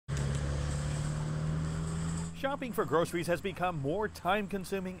Shopping for groceries has become more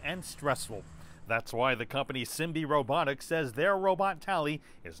time-consuming and stressful. That's why the company Simbi Robotics says their robot Tally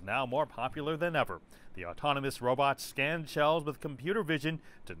is now more popular than ever. The autonomous robots scan shelves with computer vision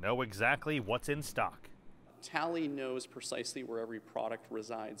to know exactly what's in stock. Tally knows precisely where every product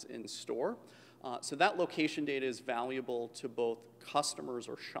resides in store. So that location data is valuable to both customers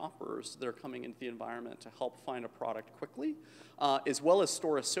or shoppers that are coming into the environment to help find a product quickly, as well as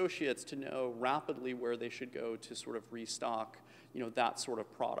store associates to know rapidly where they should go to sort of restock, that sort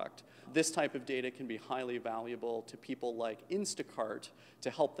of product. This type of data can be highly valuable to people like Instacart to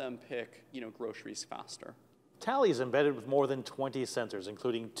help them pick, groceries faster. Tally is embedded with more than 20 sensors,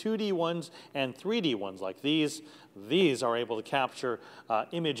 including 2D ones and 3D ones like these. These are able to capture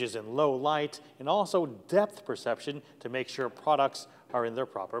images in low light and also depth perception to make sure products are in their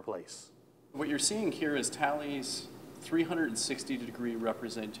proper place. What you're seeing here is Tally's 360-degree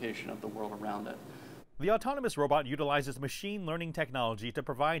representation of the world around it. The autonomous robot utilizes machine learning technology to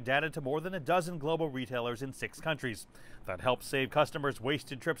provide data to more than a dozen global retailers in 6 countries. That helps save customers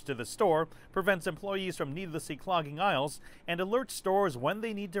wasted trips to the store, prevents employees from needlessly clogging aisles, and alerts stores when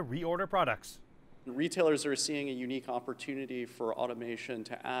they need to reorder products. Retailers are seeing a unique opportunity for automation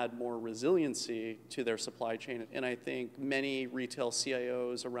to add more resiliency to their supply chain. And I think many retail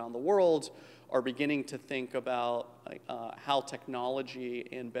CIOs around the world are beginning to think about how technology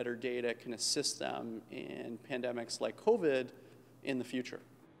and better data can assist them in pandemics like COVID in the future.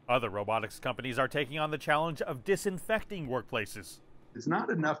 Other robotics companies are taking on the challenge of disinfecting workplaces. It's not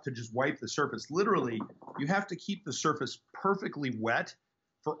enough to just wipe the surface. Literally, you have to keep the surface perfectly wet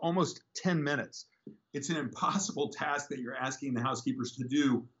for almost 10 minutes. It's an impossible task that you're asking the housekeepers to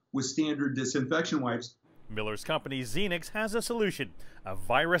do with standard disinfection wipes. Miller's company Xenix has a solution, a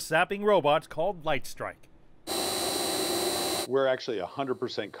virus zapping robot called Lightstrike. We're actually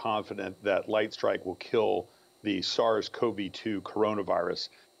 100% confident that Lightstrike will kill the SARS-CoV-2 coronavirus.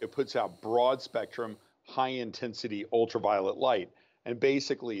 It puts out broad spectrum, high intensity ultraviolet light. And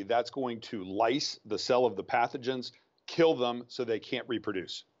basically that's going to lyse the cell of the pathogens, kill them so they can't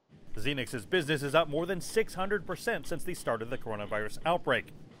reproduce. Xenix's business is up more than 600% since the start of the coronavirus outbreak.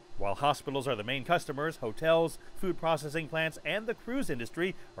 While hospitals are the main customers, hotels, food processing plants, and the cruise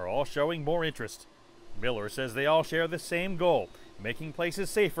industry are all showing more interest. Miller says they all share the same goal, making places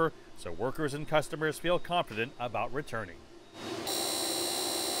safer so workers and customers feel confident about returning.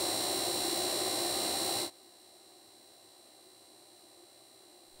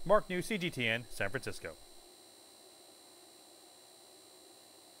 Mark New, CGTN, San Francisco.